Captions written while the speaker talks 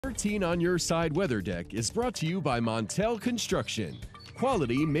13 on Your Side Weather Deck is brought to you by Montel Construction.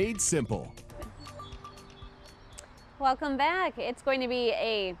 Quality made simple. Welcome back. It's going to be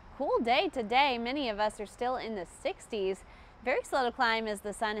a cool day today. Many of us are still in the 60s. Very slow to climb as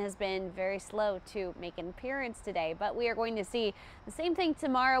the sun has been very slow to make an appearance today, but we are going to see the same thing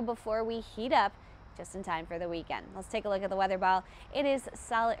tomorrow before we heat up just in time for the weekend. Let's take a look at the weather ball. It is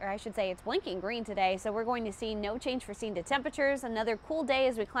solid, or I should say it's blinking green today, so we're going to see no change foreseen to temperatures. Another cool day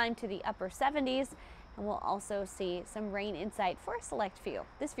as we climb to the upper 70s. And we'll also see some rain in sight for a select few.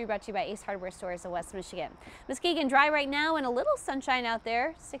 This view brought to you by Ace Hardware Stores of West Michigan. Muskegon dry right now and a little sunshine out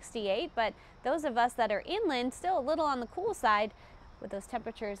there, 68, but those of us that are inland still a little on the cool side with those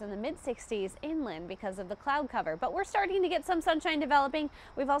temperatures in the mid-60s inland because of the cloud cover. But we're starting to get some sunshine developing.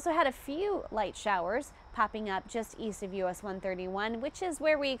 We've also had a few light showers popping up just east of US 131, which is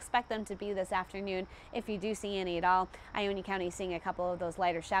where we expect them to be this afternoon if you do see any at all. Ionia County seeing a couple of those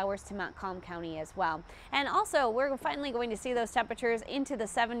lighter showers to Montcalm County as well. And also, we're finally going to see those temperatures into the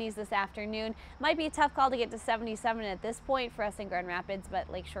 70s this afternoon. Might be a tough call to get to 77 at this point for us in Grand Rapids, but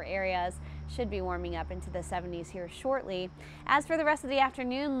lakeshore areas should be warming up into the 70s here shortly. As for the rest of the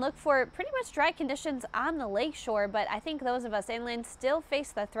afternoon, look for pretty much dry conditions on the lakeshore, but I think those of us inland still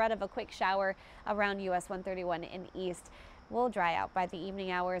face the threat of a quick shower around US 131 and east. Will dry out by the evening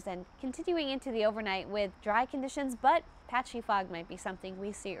hours and continuing into the overnight with dry conditions, but patchy fog might be something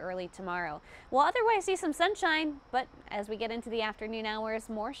we see early tomorrow. We'll otherwise see some sunshine, but as we get into the afternoon hours,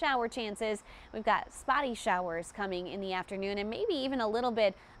 more shower chances. We've got spotty showers coming in the afternoon and maybe even a little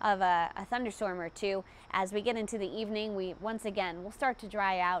bit of a thunderstorm or two. As we get into the evening, we once again will start to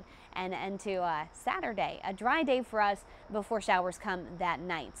dry out and into Saturday, a dry day for us before showers come that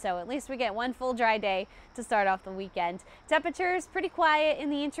night. So at least we get one full dry day to start off the weekend. Temperatures pretty quiet in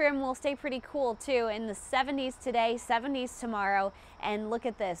the interim. Will stay pretty cool too, in the 70s today, 70s tomorrow. And look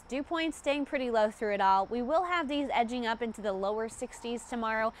at this, dew points staying pretty low through it all. We will have these edging up into the lower 60s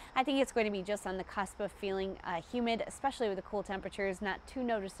tomorrow. I think it's going to be just on the cusp of feeling humid, especially with the cool temperatures, not too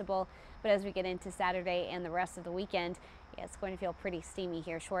noticeable. But as we get into Saturday and the rest of the weekend, yeah, it's going to feel pretty steamy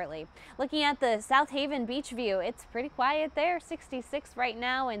here shortly. Looking at the South Haven beach view, it's pretty quiet there, 66 right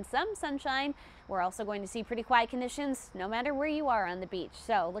now and some sunshine. We're also going to see pretty quiet conditions no matter where you are on the beach.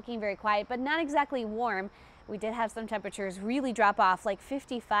 So looking very quiet, but not exactly warm. We did have some temperatures really drop off, like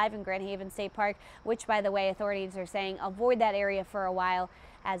 55 in Grand Haven State Park, which, by the way, authorities are saying avoid that area for a while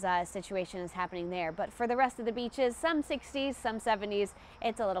as a situation is happening there. But for the rest of the beaches, some 60s, some 70s.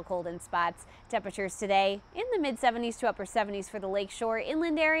 It's a little cold in spots. Temperatures today in the mid 70s to upper 70s for the lakeshore.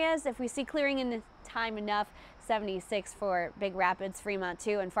 Inland areas, if we see clearing in time enough, 76 for Big Rapids, Fremont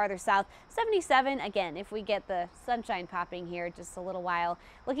too, and farther south, 77 again if we get the sunshine popping here just a little while.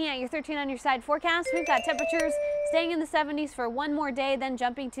 Looking at your 13 on your side forecast, we've got temperatures staying in the 70s for one more day, then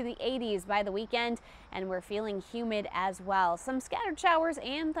jumping to the 80s by the weekend, and we're feeling humid as well. Some scattered showers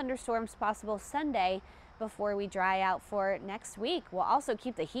and thunderstorms possible Sunday before we dry out for next week. We'll also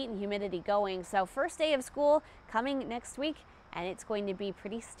keep the heat and humidity going. So first day of school coming next week, and it's going to be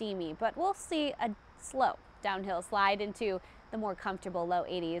pretty steamy, but we'll see a slow downhill slide into the more comfortable low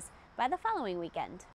 80s by the following weekend.